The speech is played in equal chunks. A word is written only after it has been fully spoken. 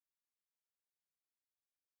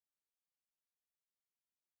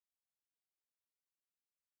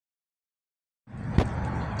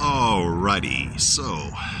Alrighty, so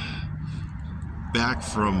back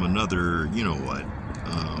from another,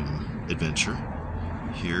 adventure.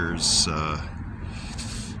 Here's,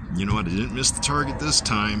 you know what, I didn't miss the target this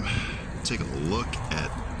time. Take a look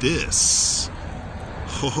at this.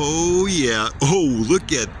 Oh yeah, oh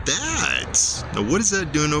look at that. Now what is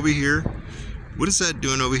that doing over here? What is that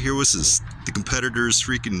doing over here? What's this, the competitor's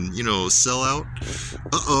freaking, sellout?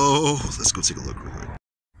 Uh-oh, let's go take a look real quick.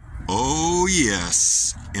 Oh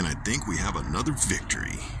yes, and I think we have another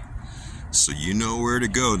victory. So you know where to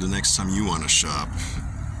go the next time you want to shop.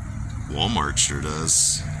 Walmart sure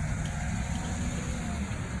does.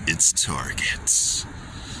 It's Target.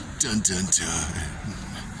 Dun dun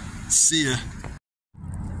dun. See ya.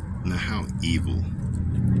 Now how evil.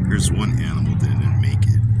 Here's one animal that didn't make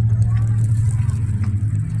it.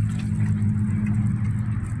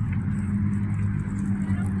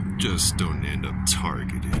 Just don't end up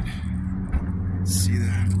targeted. See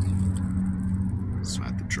that? So I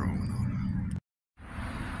have to draw one on.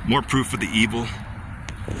 More proof of the evil?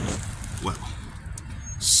 Well,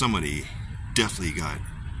 somebody definitely got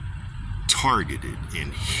targeted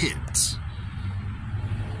and hit.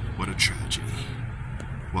 What a tragedy.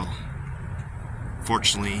 Well,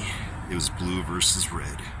 fortunately, it was blue versus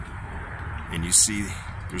red. And you see,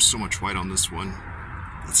 there's so much white on this one.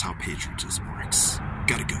 That's how patriotism works.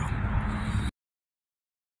 Gotta go.